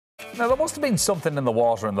Now, there must have been something in the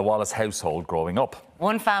water in the Wallace household growing up.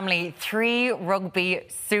 One family, 3 rugby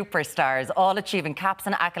superstars, all achieving caps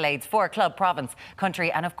and accolades for club, province,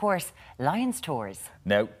 country and, of course, Lions tours.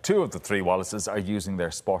 Now, 2 of the 3 Wallaces are using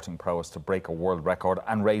their sporting prowess to break a world record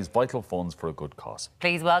and raise vital funds for a good cause.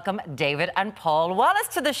 Please welcome David and Paul Wallace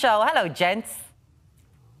to the show. Hello, gents.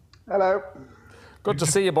 Hello. Good to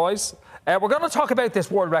see you, boys. We're going to talk about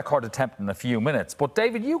this world record attempt in a few minutes. But,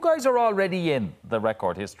 David, you guys are already in the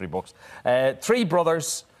record history books. 3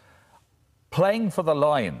 brothers playing for the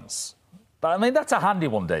Lions. I mean, that's a handy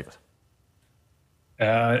one, David.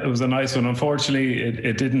 It was a nice one. Unfortunately,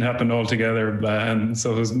 it didn't happen all together,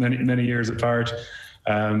 so it was many years apart.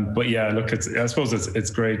 But yeah, look, I suppose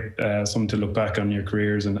it's great something to look back on your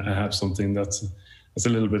careers and have something that's a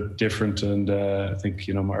little bit different. And I think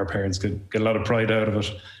our parents could get a lot of pride out of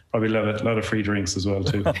it. Probably a lot of free drinks as well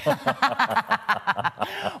too. But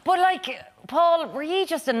like, Paul, were you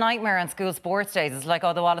just a nightmare on school sports days? It's like,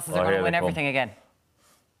 the Wallaces are going to win everything again.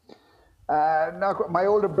 No, my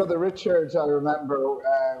older brother Richard, I remember,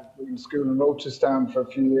 we were in school in Rochestown for a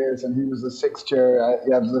few years, and he was a 6th year.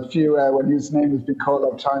 There was a few when his name was being called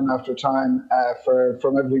up time after time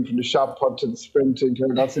from everything from the shot put to the sprinting.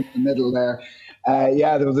 That's in the middle there.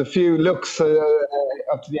 There was a few looks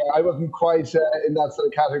up to the air. I wasn't quite in that sort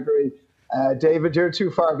of category. David, you're too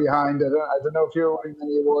far behind. I don't know if you're winning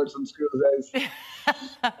any awards on school days.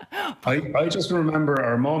 I just remember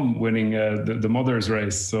our mum winning the mother's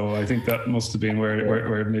race, so I think that must have been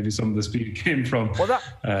where maybe some of the speed came from. Well,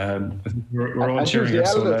 I think we're all cheering her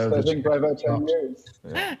so loud. I think by about 10 years.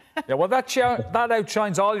 Yeah, well, that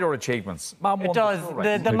outshines all your achievements. It does.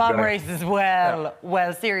 The mum race is well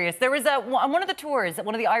serious. There was on one of the tours,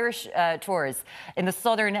 one of the Irish tours in the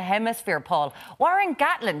Southern Hemisphere, Paul, Warren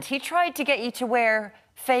Gatland, he tried to get you to wear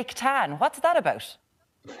fake tan. What's that about?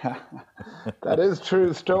 That is a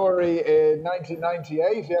true story. In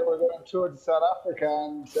 1998, we were going on tour to South Africa,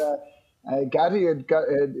 and Gaddy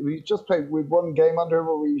we just played with one game under him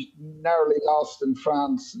where we narrowly lost in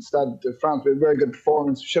France. Instead, France with a very good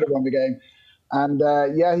performance, should have won the game. And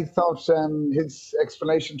he thought his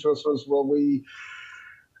explanation to us was, well,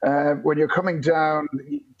 when you're coming down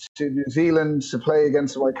to New Zealand to play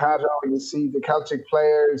against Waikato, you see the Celtic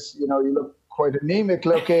players, you look quite anemic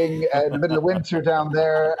looking in the middle of winter down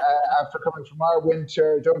there after coming from our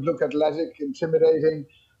winter, don't look athletic, intimidating,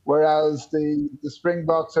 whereas the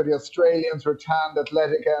Springboks or the Australians were tanned,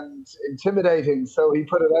 athletic and intimidating. So he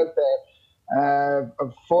put it out there.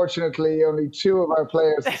 Unfortunately, only 2 of our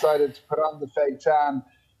players decided to put on the fake tan,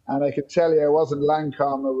 and I can tell you it wasn't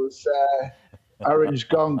Lancome, it was orange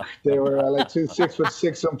gunk. They were like 2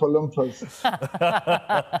 6'6" Oompa Loompas.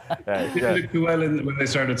 They didn't look too well when they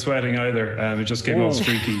started sweating either. It just came all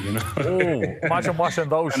streaky, Imagine washing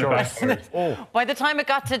those shorts. By the time it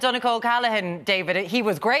got to Donegal O'Callaghan, David, he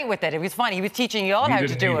was great with it. It was fine. He was teaching you all how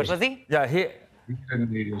to do it, was he? Yeah, he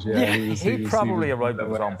didn't need it. He probably arrived with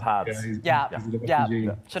his own pads. Yeah.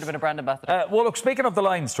 Should have been a brand ambassador. Well, look, speaking of the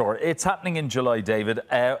Lions tour, it's happening in July, David.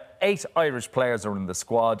 8 Irish players are in the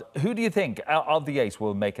squad. Who do you think of the 8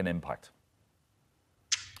 will make an impact?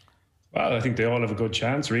 Well, I think they all have a good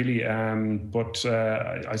chance, really. But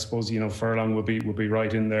I suppose Furlong will be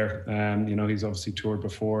right in there. He's obviously toured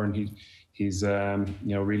before, and he's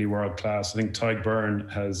really world class. I think Tadhg Byrne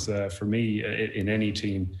has, for me, in any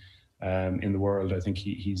team in the world, I think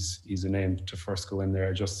he's a name to first go in there.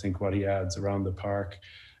 I just think what he adds around the park,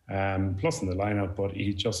 plus in the lineup, but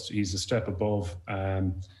he's a step above,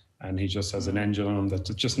 and he just has an engine on him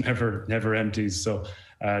that just never empties. So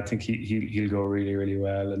I think he'll go really, really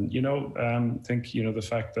well. And I think the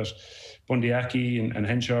fact that Bundyaki and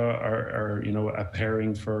Henshaw are a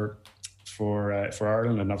pairing for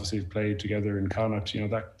Ireland, and obviously have played together in Connacht,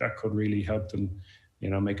 that could really help them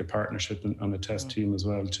make a partnership on a test team as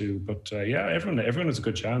well too. But everyone has a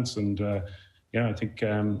good chance, and I think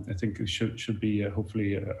it should be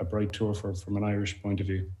hopefully a bright tour from an Irish point of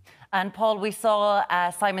view. And Paul, we saw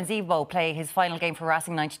Simon Zebo play his final game for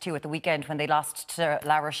Racing 92 at the weekend when they lost to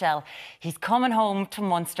La Rochelle. He's coming home to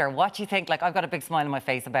Munster. What do you think? Like, I've got a big smile on my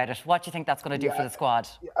face about it. What do you think that's going to do for the squad?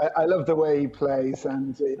 I love the way he plays,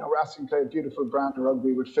 and Racing play a beautiful brand of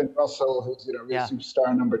rugby with Finn Russell, who's real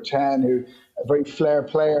superstar number 10, who a very flair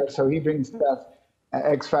player. So he brings that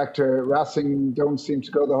X factor. Racing don't seem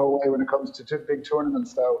to go the whole way when it comes to big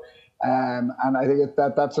tournaments, though. And I think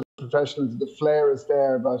that's a professional. The flair is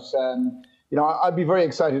there, but I'd be very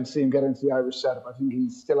excited to see him get into the Irish setup. I think he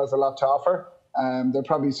still has a lot to offer. There are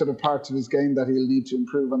probably sort of parts of his game that he'll need to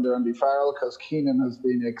improve under Andy Farrell, because Keenan has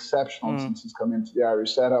been exceptional since he's come into the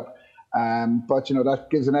Irish setup. But that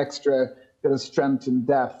gives an extra bit of strength and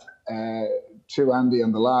depth to Andy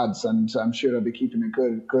and the lads, and I'm sure they'll be keeping a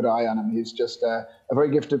good eye on him. He's just a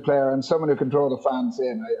very gifted player and someone who can draw the fans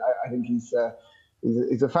in. I think he's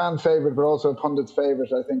a fan favourite, but also a pundit's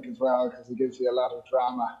favourite, I think, as well, because he gives you a lot of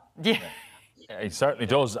drama. Yeah. He certainly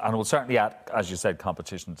does, and will certainly add, as you said,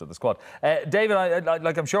 competition to the squad. David,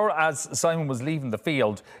 I'm sure as Simon was leaving the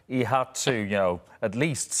field, he had to, at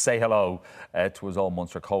least say hello to his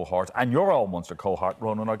All-Munster cohort and your All-Munster cohort,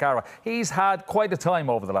 Ronan O'Gara. He's had quite a time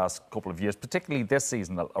over the last couple of years, particularly this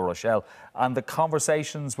season at La Rochelle, and the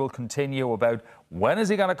conversations will continue about when is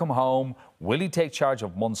he going to come home, will he take charge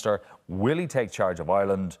of Munster, will he take charge of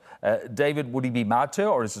Ireland? David, would he be mad to,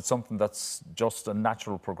 or is it something that's just a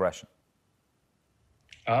natural progression?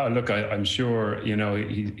 Look, I'm sure,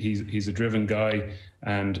 he's a driven guy,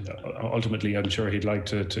 and ultimately I'm sure he'd like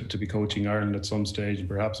to be coaching Ireland at some stage, and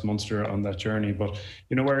perhaps Munster on that journey. But,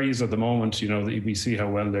 where he is at the moment, we see how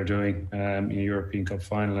well they're doing in European Cup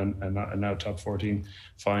final and now top 14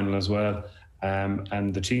 final as well.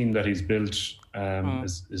 And the team that he's built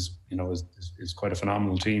is quite a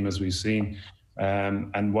phenomenal team, as we've seen.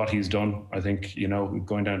 And what he's done, I think,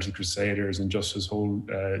 going down to the Crusaders and just his whole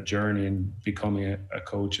journey in becoming a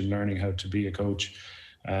coach and learning how to be a coach,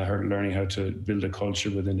 learning how to build a culture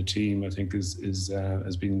within a team, I think has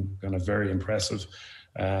been kind of very impressive.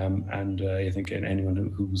 And I think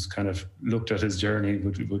anyone who's kind of looked at his journey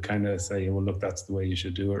would kind of say, well, look, that's the way you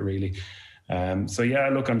should do it, really. So yeah,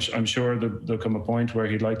 look, I'm sure there'll come a point where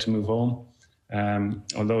he'd like to move home.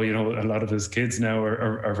 Although, a lot of his kids now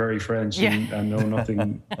are very French and know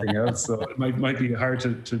nothing else. So it might be hard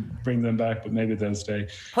to bring them back, but maybe they'll stay.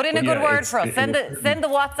 Put in a good word for us. Send the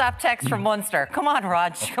WhatsApp text from Munster. Come on,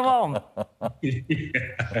 Rog, come home.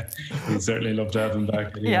 Yeah, we'd certainly love to have him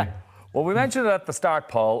back. Anyway. Yeah. Well, we mentioned it at the start,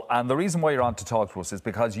 Paul, and the reason why you're on to talk to us is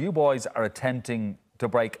because you boys are attempting to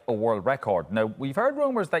break a world record. Now, we've heard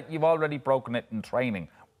rumours that you've already broken it in training,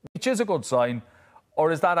 which is a good sign,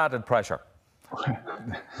 or is that added pressure?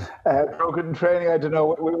 Broken training, I don't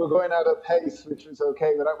know. We were going at a pace, which was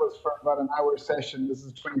okay, but that was for about an hour session. This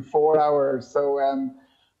is 24 hours. So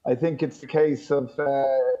I think it's the case of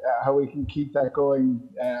how we can keep that going.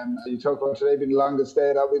 You talk about today being the longest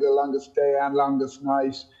day. That'll be the longest day and longest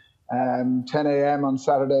night. 10 a.m. on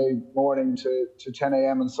Saturday morning to 10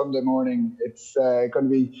 a.m. on Sunday morning. It's going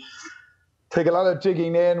to take a lot of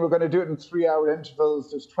digging in. We're going to do it in 3-hour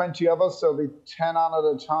intervals. There's 20 of us, so it'll be 10 on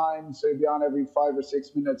at a time. So you'll be on every 5 or 6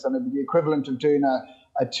 minutes, and it'll be the equivalent of doing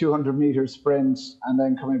a 200-meter sprint and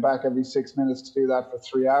then coming back every 6 minutes to do that for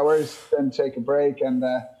 3 hours, then take a break. And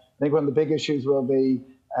I think one of the big issues will be,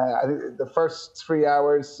 I think the first 3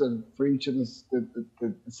 hours for each of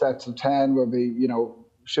the sets of 10 will be,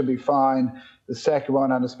 should be fine. The second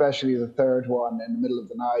one, and especially the third one in the middle of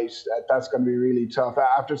the night, that's going to be really tough.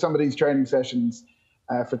 After some of these training sessions,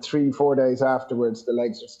 for 3-4 days afterwards, the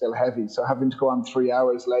legs are still heavy. So having to go on 3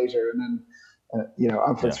 hours later and then,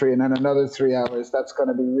 on for 3 and then another 3 hours, that's going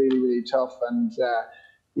to be really, really tough. And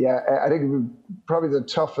I think it would be probably the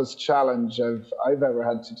toughest challenge I've ever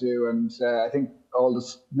had to do. And I think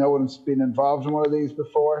no one's been involved in one of these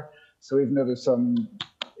before. So even though there's some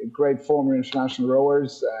great former international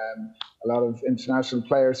rowers, a lot of international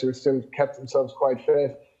players who have still kept themselves quite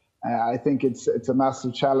fit. I think it's a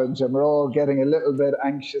massive challenge, and we're all getting a little bit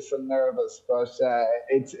anxious and nervous. But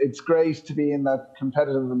it's great to be in that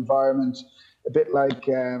competitive environment, a bit like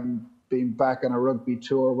being back on a rugby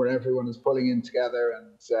tour where everyone is pulling in together, and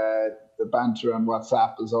the banter on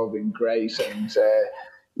WhatsApp has all been great. And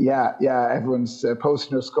everyone's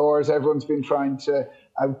posting their scores. Everyone's been trying to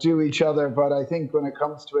outdo each other, but I think when it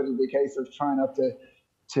comes to it, it'll be a case of trying not to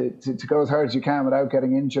go as hard as you can without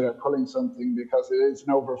getting injured or pulling something, because it is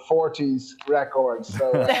an over 40s record.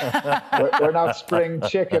 So we're not spring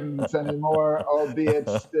chickens anymore, albeit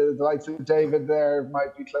the likes of David there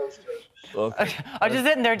might be close to it. Okay. I'm just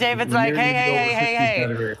sitting there, David's like,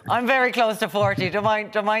 hey, I'm very close to 40, don't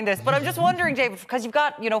mind this. But I'm just wondering, David, because you've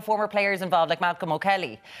got, former players involved like Malcolm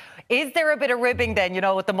O'Kelly. Is there a bit of ribbing then,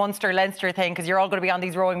 with the Munster-Leinster thing, because you're all going to be on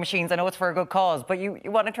these rowing machines? I know it's for a good cause, but you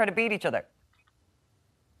want to try to beat each other?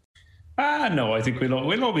 No, I think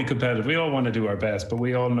we'll all be competitive. We all want to do our best, but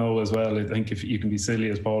we all know as well, I think if you can be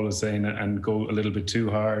silly, as Paul was saying, and go a little bit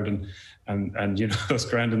too hard and us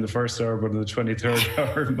grand in the first hour, but in the 23rd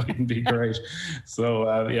hour mightn't be great. So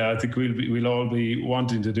I think we'll all be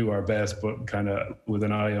wanting to do our best, but kind of with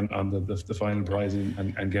an eye on the final prize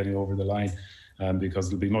and getting over the line. Because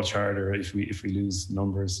it'll be much harder if we lose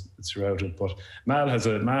numbers throughout it. But Mal has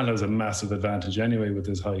a massive advantage anyway with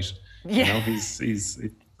his height. Yeah. He's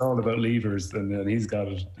all about levers, and he's got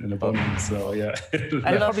it in abundance. So yeah,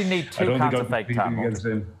 I probably need 2 cans of fake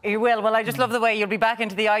tan. You will. Well, I just love the way you'll be back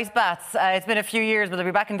into the ice baths. It's been a few years, but they'll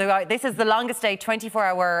be back into the ice. This is the longest day,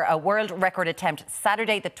 24-hour world record attempt.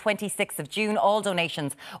 Saturday, the 26th of June. All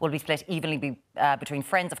donations will be split evenly between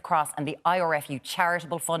Friends of Cross and the IRFU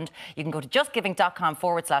Charitable Fund. You can go to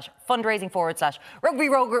justgiving.com/fundraising/rugby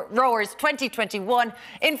rowers 2021.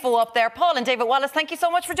 Info up there. Paul and David Wallace, thank you so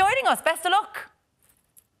much for joining us. Best of luck.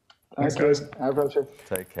 Thanks, guys. Our pleasure.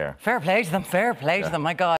 Take care. Fair play to them. Fair play to them. My God.